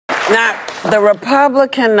Now, the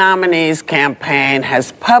Republican nominees campaign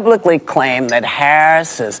has publicly claimed that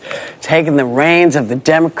Harris is taking the reins of the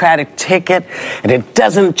Democratic ticket, and it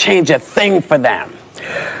doesn't change a thing for them.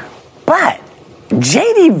 But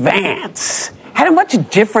J.D. Vance had a much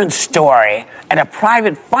different story at a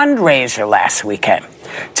private fundraiser last weekend.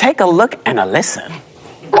 Take a look and a listen.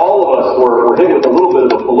 All of us were hit with a little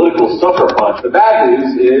bit of a political sucker punch. The bad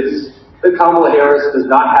news is that Kamala Harris does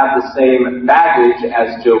not have the same baggage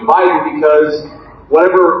as Joe Biden because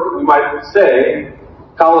whatever we might say,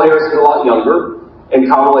 Kamala Harris is a lot younger, and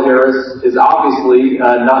Kamala Harris is obviously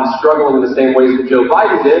not struggling in the same ways that Joe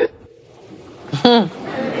Biden did.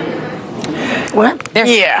 What?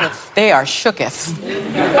 They are shooketh.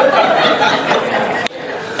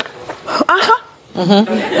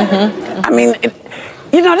 I mean,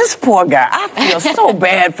 you know, this poor guy, I feel so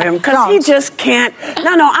bad for him because he just can't.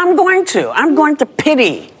 No, I'm going to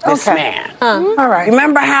pity this man. All right.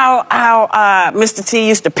 Remember how Mr. T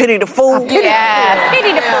used to pity the fool? Pity the fool.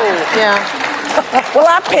 Yeah. Well,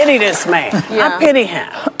 I pity this man. I pity him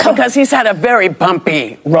because he's had a very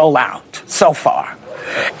bumpy rollout so far.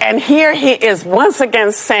 And here he is once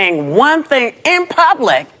again saying one thing in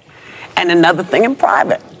public and another thing in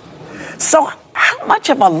private. So how much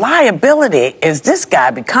of a liability is this guy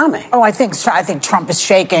becoming? Oh, I think Trump is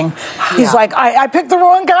shaking. He's like, I picked the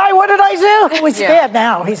wrong guy. What did I do? He's scared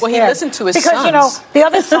now. He's scared. He listened to his because, sons. you know, the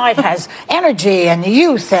other side has energy and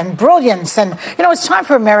youth and brilliance. And, you know, it's time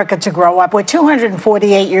for America to grow up. We're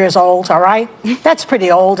 248 years old, all right? That's pretty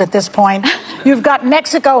old at this point. You've got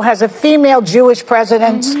Mexico has a female Jewish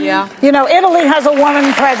president. You know, Italy has a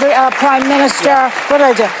woman prime minister. What did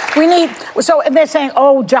I do? We need, so they're saying,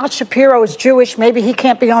 oh, Josh Shapiro is Jewish. Maybe he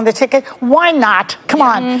can't be on the ticket. Why not? Come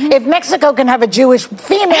on. If Mexico can have a Jewish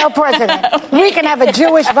female president, we can have a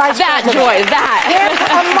Jewish vice president. They're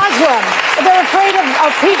a Muslim. They're afraid of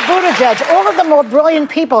Pete Buttigieg. All of them are brilliant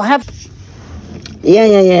people.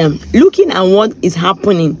 Looking at what is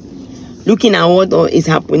happening,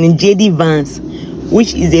 J.D. Vance,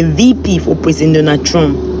 which is a VP for President Donald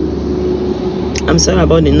Trump. I'm sorry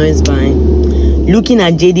about the noise behind. Looking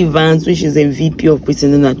at J.D. Vance, which is a VP of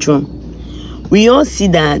President Donald Trump, we all see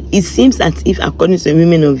that it seems as if, according to the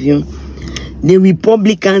women of view, the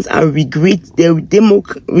Republicans are regretting.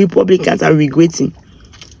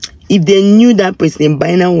 If they knew that President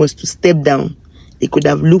Biden was to step down, they could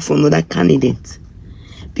have looked for another candidate.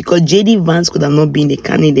 Because J.D. Vance could have not been the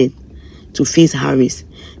candidate to face Harris.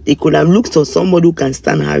 They could have looked for somebody who can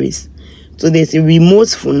stand Harris. So there's a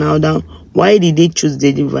remorseful now that why did they choose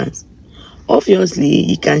J.D. Vance?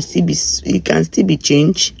 Obviously, it can still be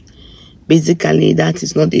changed. Basically, that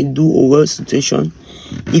is not a do-over situation.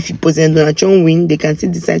 If President Donald Trump wins, they can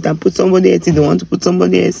still decide to put somebody else if they want to put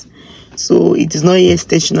somebody else. So it is not yet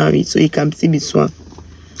stationary, so it can still be swapped.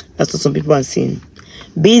 That's what some people are saying.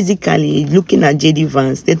 Basically, looking at J.D.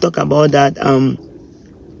 Vance, they talk about that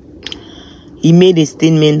he made a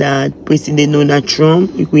statement that President Donald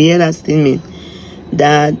Trump, you could hear that statement,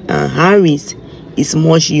 that Harris is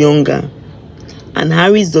much younger. And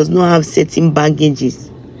Harris does not have certain baggages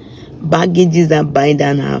that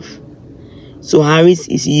Biden have. So Harris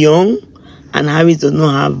is young, and Harris does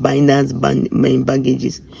not have Biden's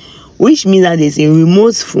baggages, which means that there's a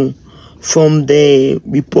remorseful from the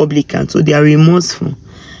Republicans. So they are remorseful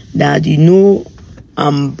that, you know,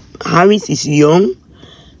 Harris is young,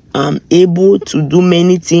 able to do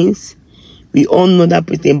many things. We all know that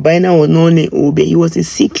President Biden was not only old, but he was a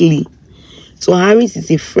sickly. So Harris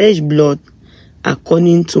is a fresh blood,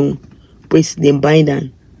 according to President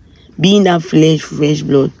Biden. Being that fresh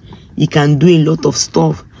blood, he can do a lot of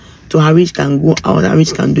stuff. So Harris can go out,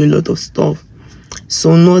 Harris can do a lot of stuff.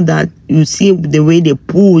 So now that you see the way the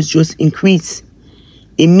polls just increase.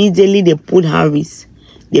 Immediately they put Harris,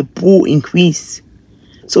 the poll increase.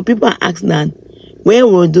 So people are asking that, where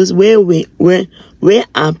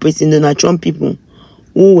are President Donald Trump people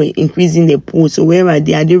who were increasing the poll? So where are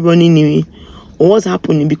they? Are they running away? Or what's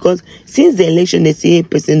happening? Because since the election, they say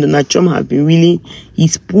President Donald Trump have been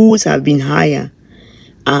his polls have been higher.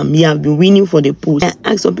 He have been winning for the polls.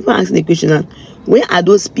 So people ask the question that, where are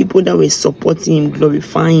those people that were supporting him,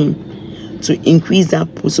 glorifying him to increase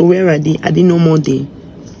that poll? So where are they? Are they no more there?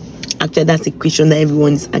 Actually, that's the question that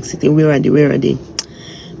everyone is asking. Where are they? Where are they?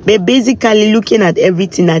 But basically, looking at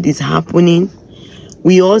everything that is happening,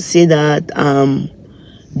 we all say that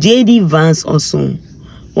J.D. Vance also,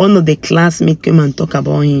 one of the classmates came and talk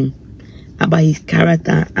about him, about his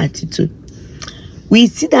character, attitude. We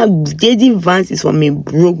see that J.D. Vance is from a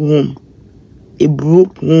broke home,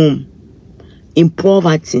 in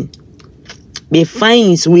poverty. They find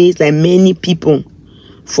his ways like many people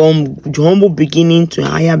from humble beginning to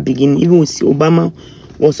higher beginning. Even we see Obama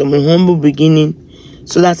was from a humble beginning.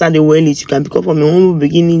 So that's how the world is. You can become from a humble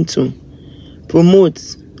beginning to promote.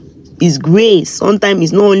 It's grace. Sometimes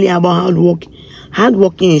it's not only about hard work. Hard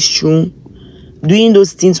working is true. Doing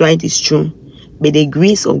those things right is true. But the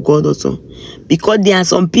grace of God also. Because there are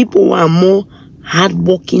some people who are more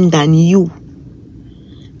hardworking than you.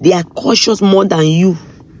 They are cautious more than you.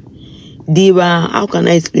 They were, how can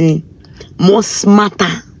I explain it? More smarter.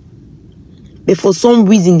 But for some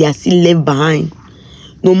reason, they are still left behind.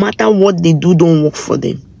 No matter what they do, don't work for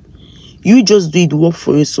them. You just do it, work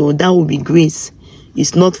for you. So that will be grace.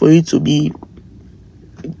 It's not for you to be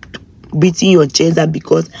beating your chest that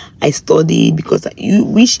because I study, because you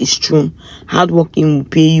wish is true. Hard working will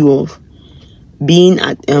pay you off. Being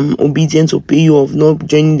obedient will pay you off, not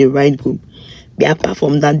joining the right group. But apart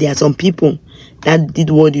from that, there are some people that did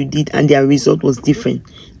what you did and their result was different.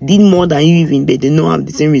 Did more than you even, but they don't have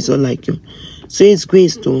the same result like you. So it's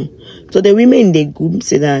grace too. So the women in the group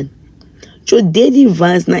say that so Daddy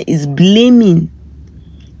Vance now is blaming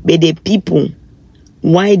the people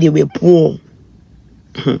why they were poor.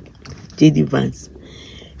 J.D. Vance.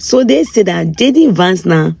 So they say that J.D. Vance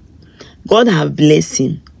now, God have blessed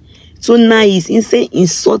him. So now he's instead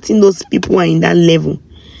insulting those people who are in that level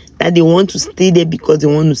that they want to stay there because they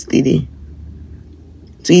want to stay there.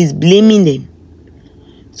 So he's blaming them.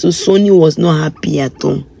 So Sonny was not happy at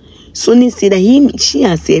all. Sonny said that she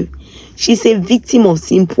herself, she's a victim of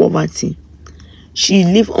sin poverty. She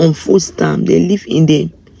live on food stamp. They live in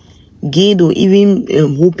the ghetto, even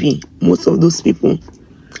hoping most of those people.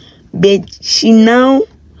 But she now,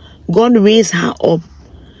 God raised her up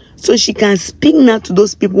so she can speak now to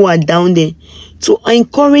those people who are down there to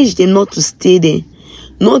encourage them not to stay there,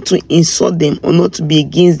 not to insult them or not to be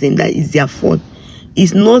against them. That is their fault.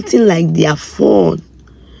 It's nothing like their fault.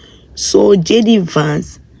 So J.D.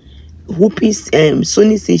 Vance,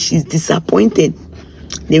 Sonny says she's disappointed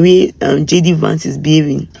the way J.D. Vance is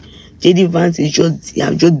behaving. J.D. Vance is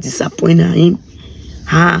just disappointed him.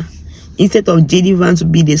 Instead of J.D. Vance to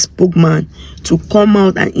be the spokesman, to come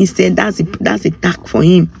out and instead that's a task for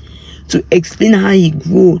him to explain how he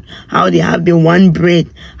grew, how they have the one bread,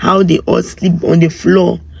 how they all sleep on the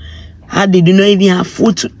floor, how they do not even have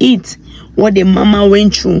food to eat, what the mama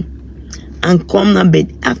went through, and come now. But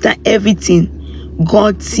after everything,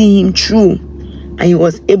 God see him through, and he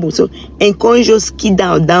was able to encourage those kids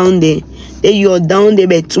down there. Then you are down there,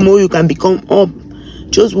 but tomorrow you can become up.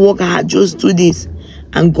 Just work hard, just do this,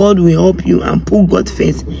 and God will help you, and put God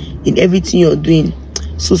first in everything you're doing.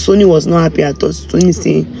 So Sonny was not happy at all. Sonny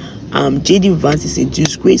saying J.D. Vance is a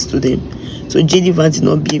disgrace to them. So J.D. Vance did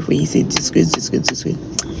not behave. He said disgrace.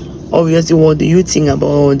 Obviously, what do you think about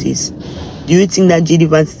all this? Do you think that J.D.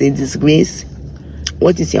 Vance is a disgrace?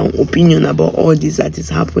 What is your opinion about all this that is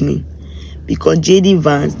happening? Because J.D.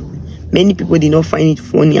 Vance, many people did not find it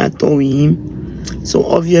funny at all with him. So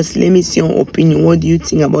obviously, let me see your opinion. What do you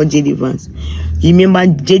think about J.D. Vance? Remember,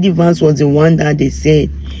 J.D. Vance was the one that they said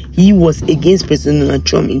he was against President Donald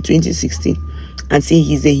Trump in 2016 and said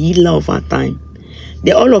he's a healer of our time.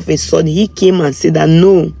 Then all of a sudden, he came and said that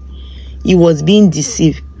no, he was being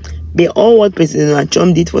deceived. But all what President Donald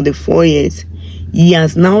Trump did for the 4 years, he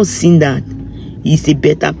has now seen that he's a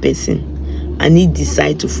better person. And he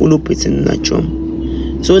decided to follow President Donald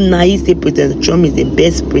Trump. So now he says President Trump is the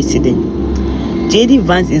best president. J.D.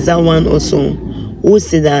 Vance is that one also who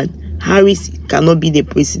said that Harris cannot be the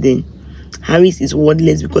president. Harris is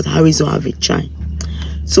worthless because Harris don't have a child.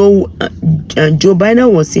 So Joe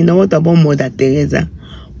Biden was saying, what about Mother Teresa?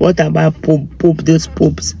 What about Pope, those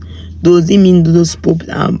popes? Does it mean those popes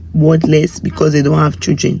are worthless because they don't have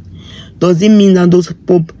children? Does it mean that those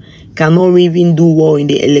popes cannot even do well in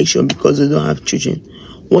the election because they don't have children?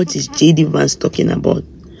 What is J.D. Vance talking about?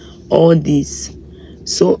 All this.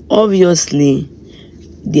 So obviously,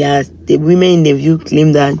 the women in the view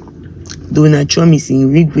claim that Donald Trump is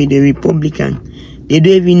in rig with the Republican. They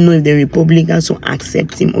don't even know if the Republicans will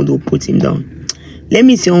accept him or they'll put him down. Let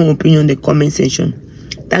me see your opinion in the comment section.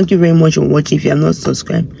 Thank you very much for watching. If you have not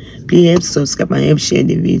subscribed, please help subscribe and help share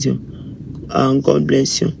the video. God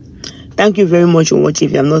bless you. Thank you very much for watching.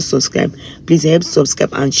 If you have not subscribed, please help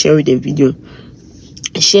subscribe and share the video.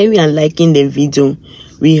 Sharing and liking the video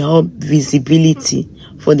will help visibility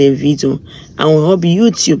for the video and will help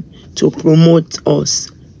YouTube to promote us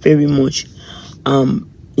very much,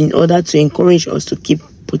 in order to encourage us to keep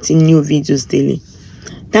putting new videos daily.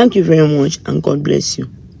 Thank you very much and God bless you.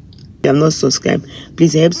 If you have not subscribed,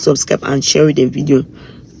 please help subscribe and share the video.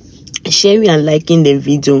 Sharing and liking the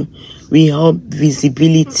video will help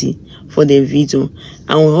visibility for the video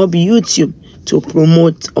and will help YouTube to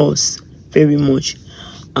promote us very much,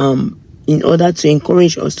 in order to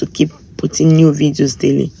encourage us to keep putting new videos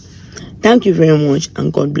daily. Thank you very much,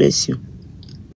 and God bless you.